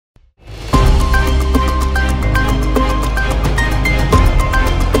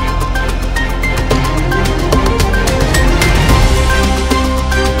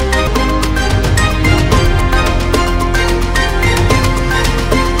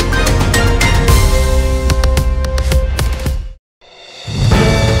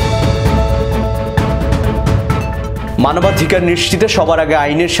মানবাধিকার নিশ্চিতে সবার আগে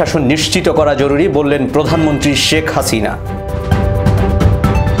আইনের শাসন নিশ্চিত করা জরুরি বললেন প্রধানমন্ত্রী শেখ হাসিনা।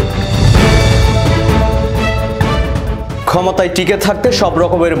 ক্ষমতায় টিকে থাকতে সব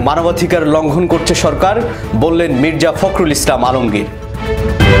রকমের মানবাধিকার লঙ্ঘন করছে সরকার বললেন মির্জা ফখরুল ইসলাম আলমগীর।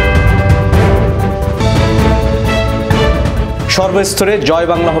 সর্বস্তরে জয়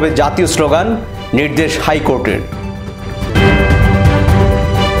বাংলা হবে জাতীয় স্লোগান, নির্দেশ হাইকোর্টের।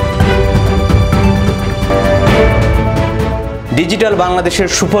 ডিজিটাল বাংলাদেশের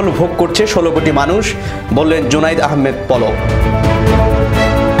সুফল ভোগ করছে 16 কোটি মানুষ বললেন জুনাইদ আহমেদ পলক।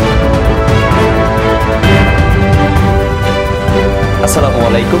 আসসালামু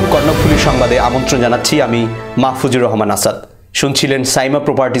আলাইকুম, কর্ণফুলি সংবাদে আমন্ত্রণ জানাচ্ছি আমি মাহফুজুর রহমান আসাদ। শুনছিলেন সাইমা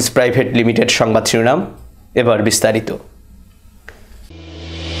প্রপার্টিজ প্রাইভেট লিমিটেড সংবাদ শিরোনাম, এবার বিস্তারিত।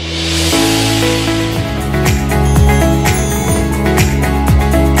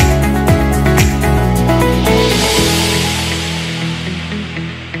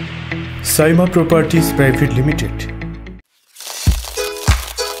 Saima properties private limited.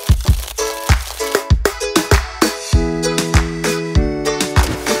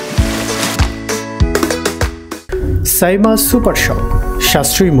 Saima super shop,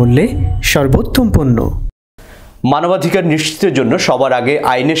 সাশ্রয়ী মূল্যে সর্বোত্তম পণ্য। মানবাধিকার নিশ্চিতের জন্য সবার আগে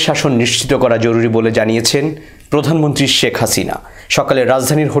আইনের শাসন নিশ্চিত করা জরুরি বলে জানিয়েছেন প্রধানমন্ত্রী শেখ হাসিনা। সকালে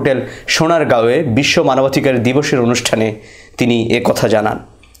রাজধানীর হোটেল সোনারগাঁওয়ে বিশ্ব মানবাধিকার দিবসের অনুষ্ঠানে তিনি একথা জানান।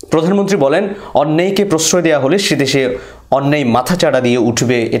 প্রধানমন্ত্রী বলেন, অন্যায়কে প্রশ্রয় দেওয়া হলে সে দেশে অন্যায় মাথাচাড়া দিয়ে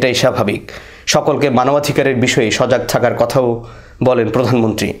উঠবে, এটাই স্বাভাবিক। সকলকে মানবাধিকারের বিষয়ে সজাগ থাকার কথাও বলেন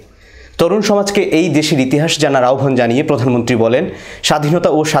প্রধানমন্ত্রী। তরুণ সমাজকে এই দেশের ইতিহাস জানার আহ্বান জানিয়ে প্রধানমন্ত্রী বলেন, স্বাধীনতা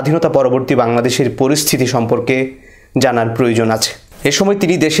ও স্বাধীনতা পরবর্তী বাংলাদেশের পরিস্থিতি সম্পর্কে জানার প্রয়োজন আছে। এ সময়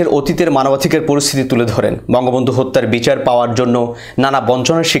তিনি দেশের অতীতের মানবাধিকার পরিস্থিতি তুলে ধরেন। বঙ্গবন্ধু হত্যার বিচার পাওয়ার জন্য নানা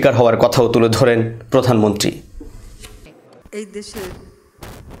বঞ্চনার শিকার হওয়ার কথাও তুলে ধরেন প্রধানমন্ত্রী। এই দেশের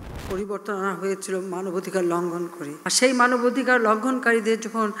পরিবর্তন আনা হয়েছিল মানবাধিকার লঙ্ঘন করে, আর সেই মানবাধিকার লঙ্ঘনকারীদের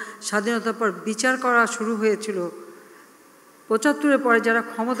যখন স্বাধীনতার পর বিচার করা শুরু হয়েছিল, ৭৫-এর পরে যারা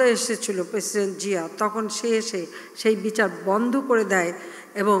ক্ষমতায় এসেছিল প্রেসিডেন্ট জিয়া, তখন সে এসে সেই বিচার বন্ধ করে দেয়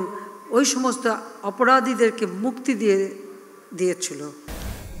এবং ওই সমস্ত অপরাধীদেরকে মুক্তি দিয়েছিল।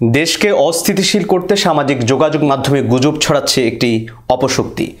 দেশকে অস্থিতিশীল করতে সামাজিক যোগাযোগ মাধ্যমে গুজব ছড়াচ্ছে একটি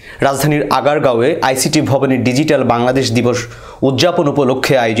অপশক্তি। রাজধানীর আগারগাঁওয়ে আইসিটি ভবনে ডিজিটাল বাংলাদেশ দিবস উদযাপন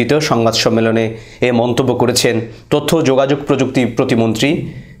উপলক্ষে আয়োজিত সংবাদ সম্মেলনে এ মন্তব্য করেছেন তথ্য যোগাযোগ প্রযুক্তি প্রতিমন্ত্রী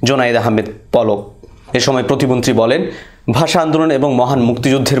জুনাইদ আহমেদ পলক। এ সময় প্রতিমন্ত্রী বলেন, ভাষা আন্দোলন এবং মহান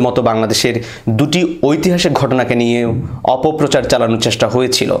মুক্তিযুদ্ধের মতো বাংলাদেশের দুটি ঐতিহাসিক ঘটনাকে নিয়েও অপপ্রচার চালানোর চেষ্টা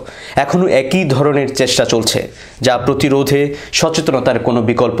হয়েছিল। এখনও একই ধরনের চেষ্টা চলছে, যা প্রতিরোধে সচেতনতার কোনো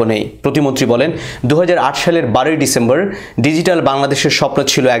বিকল্প নেই। প্রতিমন্ত্রী বলেন, 2008 সালের 12 ডিসেম্বর ডিজিটাল বাংলাদেশের স্বপ্ন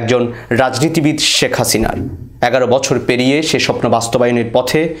ছিল একজন রাজনীতিবিদ শেখ হাসিনার। 11 বছর পেরিয়ে সে স্বপ্ন বাস্তবায়নের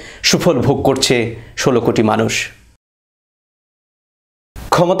পথে সুফল ভোগ করছে 16 কোটি মানুষ।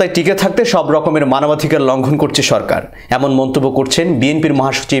 ক্ষমতায় টিকে থাকতে সব রকমের মানবাধিকার লঙ্ঘন করছে সরকার, এমন মন্তব্য করছেন বিএনপির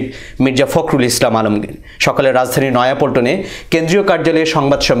মহাসচিব মির্জা ফখরুল ইসলাম আলমগীর। সকালে রাজধানীর নয়াপল্টনে কেন্দ্রীয় কার্যালয়ে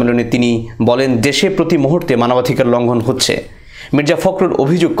সংবাদ সম্মেলনে তিনি বলেন, দেশে প্রতি মুহূর্তে মানবাধিকার লঙ্ঘন হচ্ছে। মির্জা ফখরুল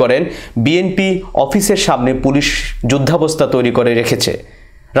অভিযোগ করেন, বিএনপি অফিসের সামনে পুলিশ যুদ্ধাবস্থা তৈরি করে রেখেছে।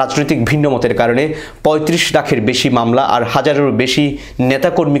 রাজনৈতিক ভিন্নমতের কারণে 35 লাখের বেশি মামলা আর হাজারেরও বেশি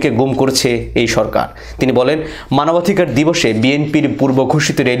নেতাকর্মীকে গুম করেছে এই সরকার। তিনি বলেন, মানবাধিকার দিবসে বিএনপির পূর্ব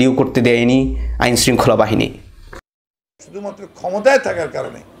ঘোষিত রেডিও করতে দেয়নি আইন শৃঙ্খলা বাহিনী। শুধুমাত্র ক্ষমতায় থাকার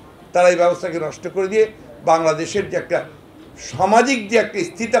কারণে তারা এই ব্যবস্থাকে নষ্ট করে দিয়ে বাংলাদেশের যে একটা সামাজিক যে একটা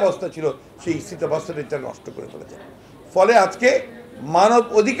স্থিতাবস্থা ছিল, সেই স্থিতাবস্থাটা তারা নষ্ট করে ফেলেছে। ফলে আজকে মানব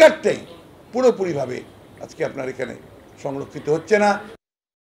অধিকারটাই পুরোপুরিভাবে আজকে আপনার এখানে সংরক্ষিত হচ্ছে না।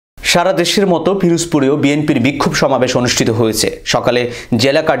 সারা দেশের মতো পিরোজপুরেও বিএনপির বিক্ষোভ সমাবেশ অনুষ্ঠিত হয়েছে। সকালে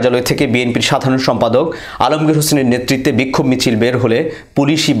জেলা কার্যালয় থেকে বিএনপির সাধারণ সম্পাদক আলমগীর হোসেনের নেতৃত্বে বিক্ষোভ মিছিল বের হলে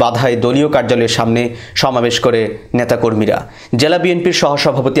পুলিশি বাধায় দলীয় কার্যালয়ের সামনে সমাবেশ করে নেতাকর্মীরা। জেলা বিএনপির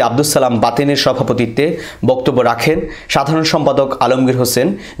সহসভাপতি আব্দুস সালাম বাতেনের সভাপতিত্বে বক্তব্য রাখেন সাধারণ সম্পাদক আলমগীর হোসেন,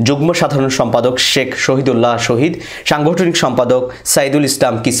 যুগ্ম সাধারণ সম্পাদক শেখ শহীদুল্লাহ শহীদ, সাংগঠনিক সম্পাদক সাইদুল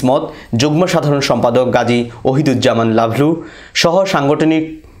ইসলাম কিসমত, যুগ্ম সাধারণ সম্পাদক গাজী ওহিদুজ্জামান লাভলু, সহ সাংগঠনিক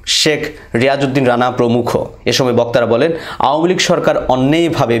শেখ রিয়াজউদ্দিন রানা প্রমুখ। এ সময় বক্তারা বলেন, আওয়ামী লীগ সরকার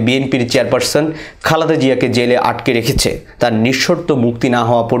অন্যায়ভাবে বিএনপির চেয়ারপারসন খালেদা জিয়াকে জেলে আটকে রেখেছে। তার নিঃশর্ত মুক্তি না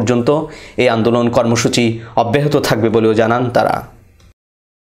হওয়া পর্যন্ত এই আন্দোলন কর্মসূচি অব্যাহত থাকবে বলেও জানান তারা।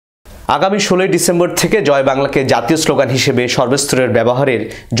 আগামী 16 ডিসেম্বর থেকে জয় বাংলাকে জাতীয় স্লোগান হিসেবে সর্বস্তরের ব্যবহারের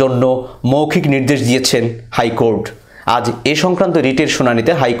জন্য মৌখিক নির্দেশ দিয়েছেন হাইকোর্ট। আজ এ সংক্রান্ত রিটের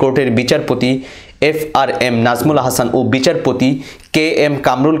শুনানিতে হাইকোর্টের বিচারপতি FRM নাজমুল হাসান ও বিচারপতি KM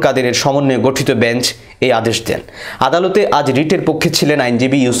কামরুল কাদেরের সমন্বয়ে গঠিত বেঞ্চ এই আদেশ দেন। আদালতে আজ রিটের পক্ষে ছিলেন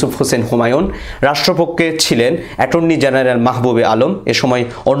আইনজীবী ইউসুফ হোসেন হুমায়ুন, রাষ্ট্রপক্ষে ছিলেন অ্যাটর্নি জেনারেল মাহবুবে আলম। এ সময়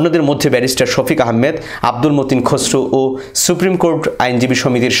অন্যদের মধ্যে ব্যারিস্টার শফিক আহমেদ, আব্দুল মতিন খসরু ও সুপ্রিম কোর্ট আইনজীবী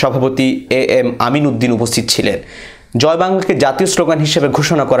সমিতির সভাপতি এম আমিন উদ্দিন উপস্থিত ছিলেন। জয় বাংলাকে জাতীয় স্লোগান হিসেবে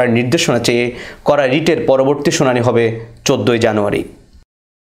ঘোষণা করার নির্দেশনা চেয়ে করা রিটের পরবর্তী শুনানি হবে 14 জানুয়ারি।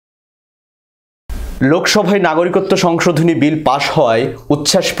 লোকসভায় নাগরিকত্ব সংশোধনী বিল পাশ হওয়ায়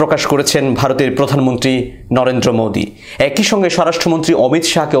উচ্ছ্বাস প্রকাশ করেছেন ভারতের প্রধানমন্ত্রী নরেন্দ্র মোদী। একই সঙ্গে স্বরাষ্ট্রমন্ত্রী অমিত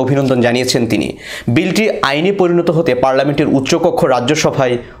শাহকে অভিনন্দন জানিয়েছেন তিনি। বিলটি আইনে পরিণত হতে পার্লামেন্টের উচ্চকক্ষ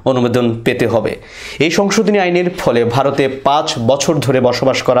রাজ্যসভায় অনুমোদন পেতে হবে। এই সংশোধনী আইনের ফলে ভারতে 5 বছর ধরে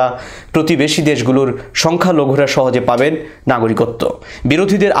বসবাস করা প্রতিবেশী দেশগুলোর সংখ্যালঘুরা সহজে পাবেন নাগরিকত্ব।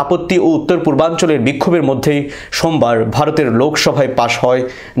 বিরোধীদের আপত্তি ও উত্তর পূর্বাঞ্চলের বিক্ষোভের মধ্যেই সোমবার ভারতের লোকসভায় পাশ হয়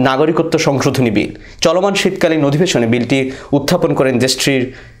নাগরিকত্ব সংশোধনী বিল। চলমান শীতকালীন অধিবেশনে বিলটি উত্থাপন করেন দেশটির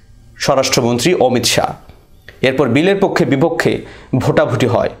স্বরাষ্ট্রমন্ত্রী অমিত শাহ। এরপর বিলের পক্ষে বিপক্ষে ভোটাভুটি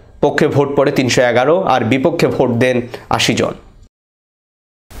হয়। পক্ষে ভোট পড়ে 311 আর বিপক্ষে ভোট দেন 80 জন।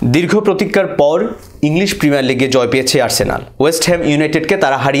 দীর্ঘ প্রতীক্ষার পর ইংলিশ প্রিমিয়ার লিগে জয় পেয়েছে আর্সেনাল। ওয়েস্ট হ্যাম ইউনাইটেডকে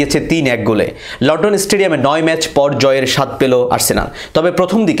তারা হারিয়েছে 3-1 গোলে। লন্ডন স্টেডিয়ামে 9 ম্যাচ পর জয়ের স্বাদ পেল আর্সেনাল। তবে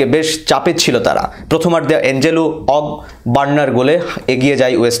প্রথম দিকে বেশ চাপে ছিল তারা। প্রথমার্ধে অ্যাঞ্জেলো অগ বার্নার গোলে এগিয়ে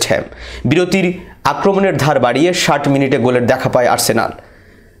যায় ওয়েস্ট হ্যাম। বিরতির আক্রমণের ধার বাড়িয়ে 60 মিনিটে গোলের দেখা পায় আর্সেনাল।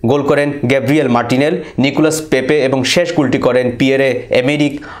 গোল করেন গ্যাব্রিয়েল মার্টিনেল, নিকোলাস পেপে এবং শেষ গোলটি করেন পিয়েরে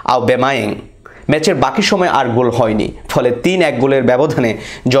এমেরিক আউবেমায়েং। ম্যাচের বাকি সময় আর গোল হয়নি, ফলে 3-1 গোলের ব্যবধানে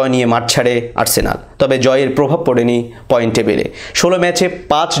জয় নিয়ে মাঠ ছাড়ে আর্সেনাল। তবে জয়ের প্রভাব পড়েনি পয়েন্ট টেবিলে। 16 ম্যাচে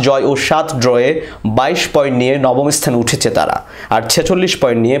 5 জয় ও 7 ড্রয়ে 22 পয়েন্ট নিয়ে নবম স্থানে উঠেছে তারা। আর 46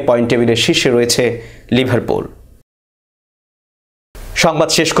 পয়েন্ট নিয়ে পয়েন্ট টেবিলের শীর্ষে রয়েছে লিভারপুল। সংবাদ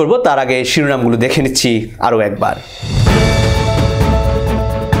শেষ করব, তার আগে শিরোনামগুলো দেখে নিচ্ছি আরও একবার।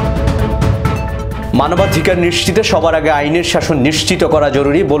 মানবাধিকার নিশ্চিতে সবার আগে আইনের শাসন নিশ্চিত করা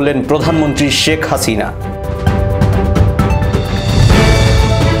জরুরি, বললেন প্রধানমন্ত্রী শেখ হাসিনা।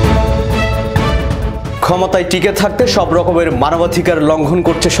 ক্ষমতায় টিকে থাকতে সব রকমের মানবাধিকার লঙ্ঘন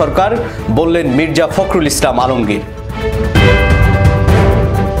করছে সরকার, বললেন মির্জা ফখরুল ইসলাম আলমগীর।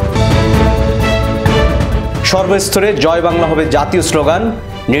 সর্বস্তরে জয় বাংলা হবে জাতীয় স্লোগান,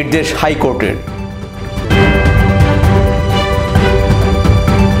 নির্দেশ হাইকোর্টের।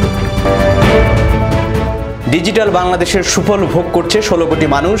 ডিজিটাল বাংলাদেশের সুফল ভোগ করছে 16 কোটি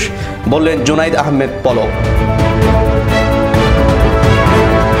মানুষ, বললেন জুনাইদ আহমেদ পলক।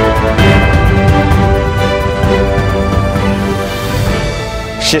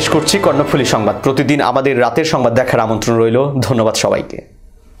 শেষ করছি কর্ণফুলী সংবাদ। প্রতিদিন আমাদের রাতের সংবাদ দেখার আমন্ত্রণ রইল। ধন্যবাদ সবাইকে।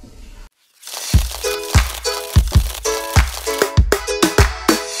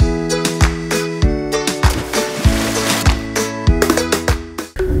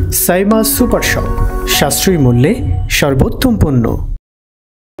 সাইমা সুপার শপ, সাশ্রয়ী মূল্যে সর্বোত্তম পণ্য।